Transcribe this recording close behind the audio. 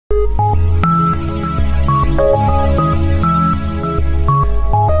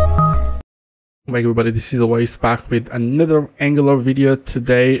Hey everybody, this is always back with another Angular video.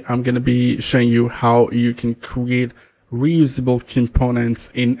 Today I'm going to be showing you how you can create reusable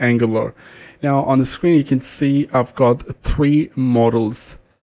components in Angular. Now on the screen you can see I've got three models.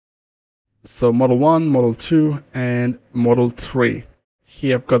 So model 1, model 2 and model 3.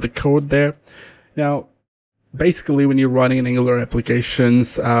 Here I've got the code there. Now basically when you're running Angular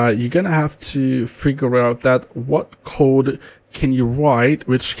applications, you're going to have to figure out that what code can you write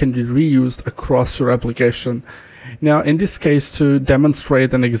which can be reused across your application. Now in this case, to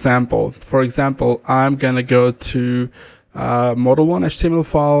demonstrate an example, for example, I'm going to go to model 1 HTML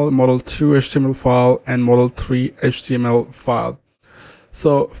file, model 2 HTML file and model 3 HTML file.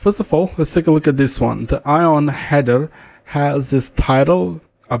 So first of all, let's take a look at this one. The ion header has this title,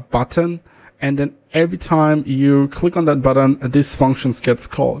 a button, and then every time you click on that button, this function gets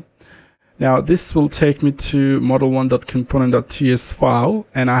called. Now this will take me to model1.component.ts file,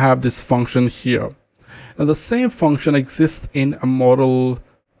 and I have this function here. Now the same function exists in a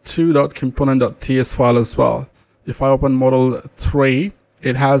model2.component.ts file as well. If I open model 3,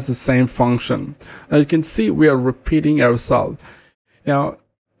 it has the same function. Now you can see we are repeating ourselves. Now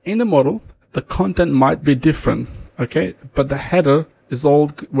in the model, the content might be different, okay, but the header is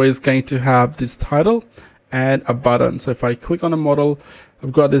always going to have this title and a button. So if I click on a model,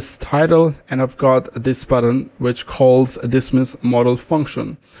 I've got this title and I've got this button which calls a dismiss model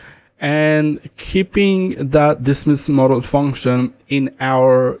function. And keeping that dismiss model function in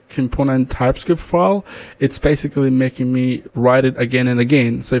our component TypeScript file, it's basically making me write it again and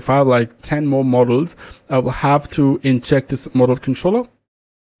again. So if I have like 10 more models, I will have to inject this model controller.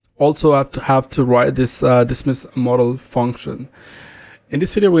 Also have to write this dismiss model function. In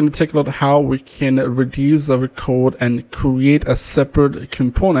this video, we're going to take a look at how we can reduce our code and create a separate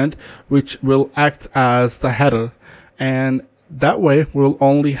component which will act as the header. And that way, we'll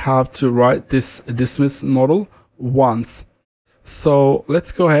only have to write this dismiss model once. So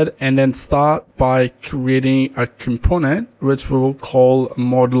let's go ahead and then start by creating a component which we will call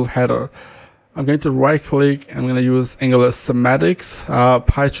model header. I'm going to right click. I'm going to use Angular semantics,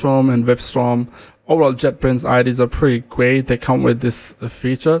 PyCharm and WebStorm. Overall, JetBrains IDs are pretty great. They come with this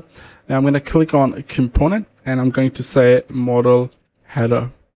feature. Now I'm going to click on component and I'm going to say model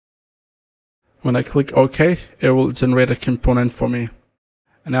header. When I click OK, it will generate a component for me.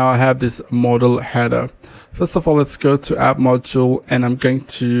 And now I have this model header. First of all, let's go to app module and I'm going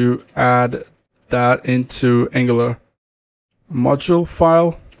to add that into Angular module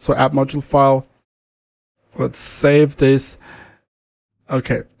file. So app module file. Let's save this.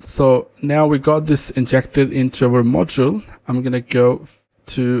 Okay, so now we got this injected into our module. I'm going to go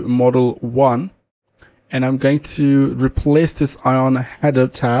to model 1 and I'm going to replace this ion header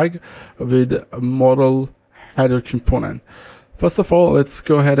tag with a model header component. First of all, let's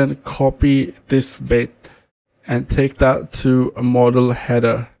go ahead and copy this bit and take that to a model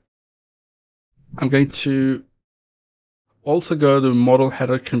header. I'm going to also go to model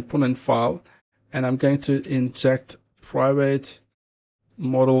header component file and I'm going to inject private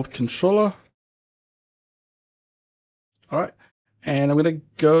model controller. All right, and I'm going to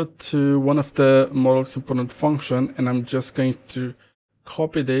go to one of the model component function and I'm just going to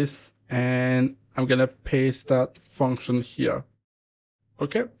copy this and I'm going to paste that function here.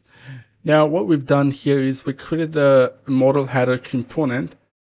 Okay, now what we've done here is we created a model header component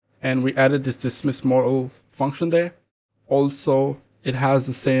and we added this dismiss model function there. Also, it has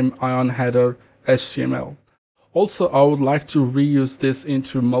the same ion header HTML. Also, I would like to reuse this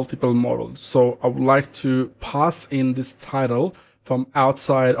into multiple models. So I would like to pass in this title from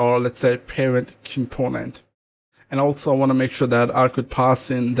outside or let's say parent component. And also I want to make sure that I could pass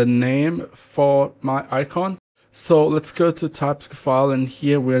in the name for my icon. So let's go to TypeScript file and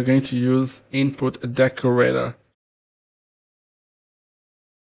here we're going to use input decorator.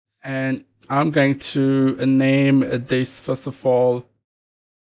 And I'm going to name this first of all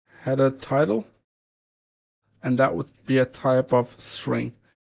header title. And that would be a type of string.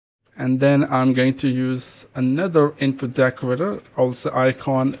 And then I'm going to use another input decorator, also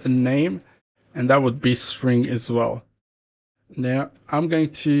icon name, and that would be string as well. Now I'm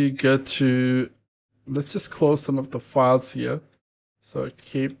going to go to, let's just close some of the files here. So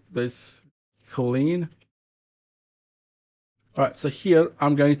keep this clean. All right, so here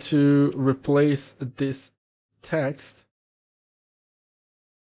I'm going to replace this text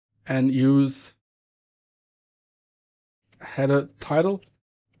and use header title,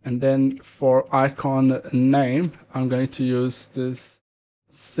 and then for icon name I'm going to use this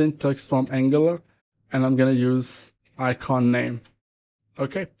syntax from Angular and I'm going to use icon name.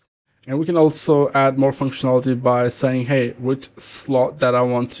 Okay, and we can also add more functionality by saying, hey, which slot that I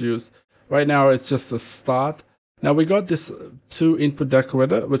want to use. Right now it's just a start. Now we got this toInput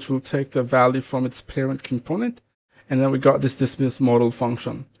decorator, which will take the value from its parent component. And then we got this dismiss model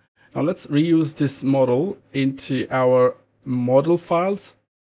function. Now let's reuse this model into our model files.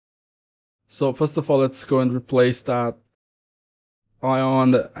 So first of all, let's go and replace that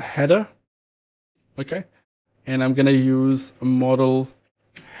ion header. Okay. And I'm going to use a model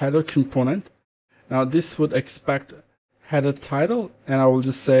header component. Now this would expect header title, and I will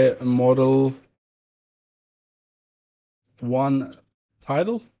just say model 1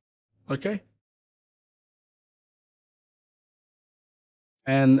 title. Okay.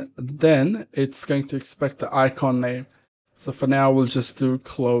 And then it's going to expect the icon name. So for now, we'll just do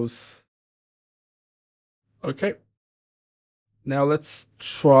close. Okay. Now let's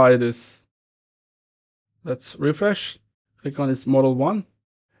try this. Let's refresh. Click on this model 1.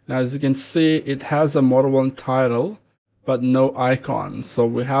 Now, as you can see, it has a model 1 title, but no icon. So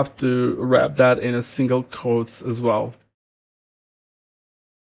we have to wrap that in a single quotes as well.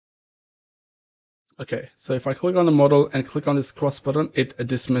 Okay, so if I click on the model and click on this cross button, it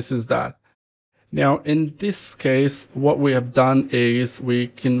dismisses that. Now, in this case, what we have done is we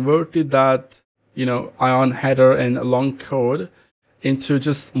converted that, ion header and long code into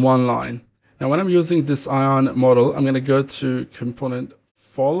just one line. Now, when I'm using this ion model, I'm going to go to component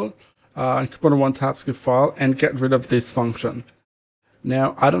folder, component 1 TypeScript file, and get rid of this function.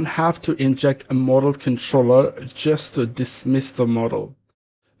 Now, I don't have to inject a model controller just to dismiss the model,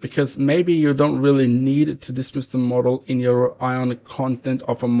 because maybe you don't really need to dismiss the model in your ion content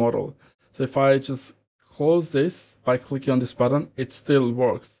of a model. So if I just close this by clicking on this button, it still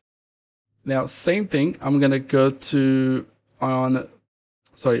works. Now, same thing, I'm going to go to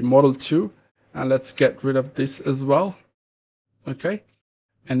model 2, and let's get rid of this as well. Okay.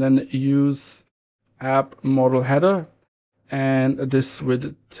 And then use app model header, and this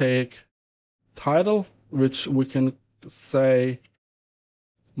would take title, which we can say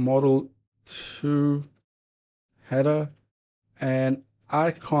model 2 header, and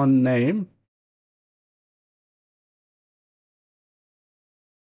icon name.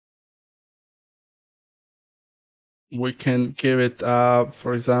 We can give it,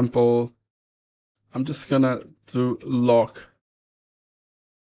 for example, I'm just gonna do lock.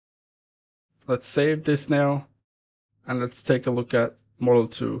 Let's save this now, and let's take a look at model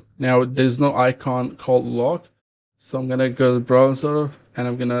 2. Now there's no icon called lock, so I'm gonna go to the browser and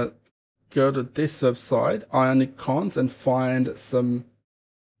I'm gonna go to this website, Icons, and find some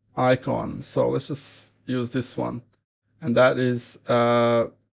icon. So let's just use this one, and that is I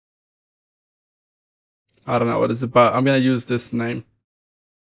don't know what is it, but I'm gonna use this name.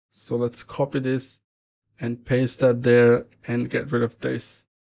 So let's copy this and paste that there and get rid of this.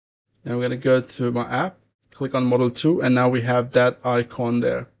 Now I'm going to go to my app, click on model 2, and now we have that icon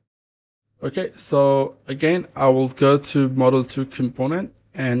there. Okay, so again, I will go to model 2 component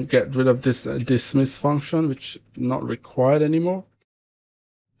and get rid of this dismiss function, which is not required anymore.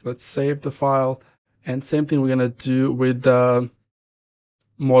 Let's save the file, and same thing we're going to do with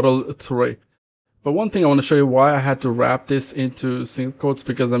model 3. But one thing I want to show you why I had to wrap this into single quotes,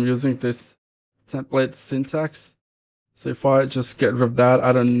 because I'm using this template syntax. So if I just get rid of that,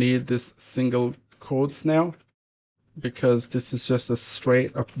 I don't need this single quotes now, because this is just a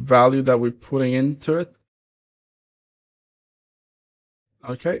straight up value that we're putting into it.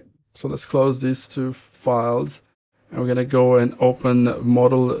 Okay, so let's close these two files, and we're gonna go and open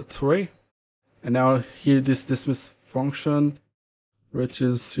model 3. And now here this dismiss function, which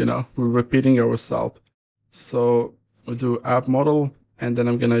is, we're repeating ourselves. So we'll do app model, and then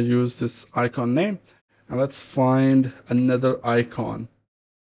I'm gonna use this icon name. And let's find another icon.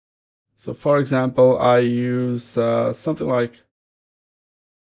 So for example, I use something like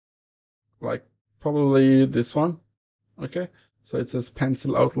probably this one. Okay, so it says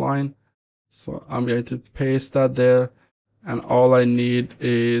pencil outline. So I'm going to paste that there, and all I need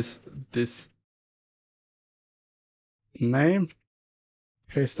is this name.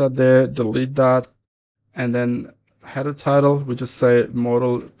 Paste that there, delete that, and then header title, we just say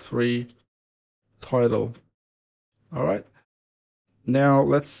model 3 title. All right. Now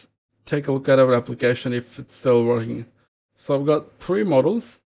let's take a look at our application if it's still working. So I've got 3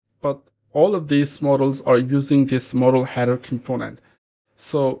 models, but all of these models are using this model header component.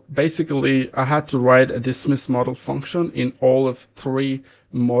 So basically, I had to write a dismiss model function in all of 3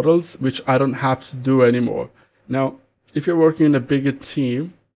 models, which I don't have to do anymore. Now, if you're working in a bigger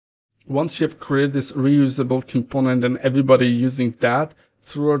team, once you have created this reusable component and everybody using that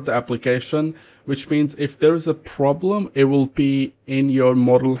throughout the application, which means if there is a problem, it will be in your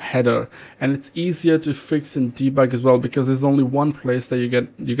model header, and it's easier to fix and debug as well because there's only one place that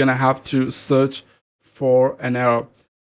you're gonna have to search for an error.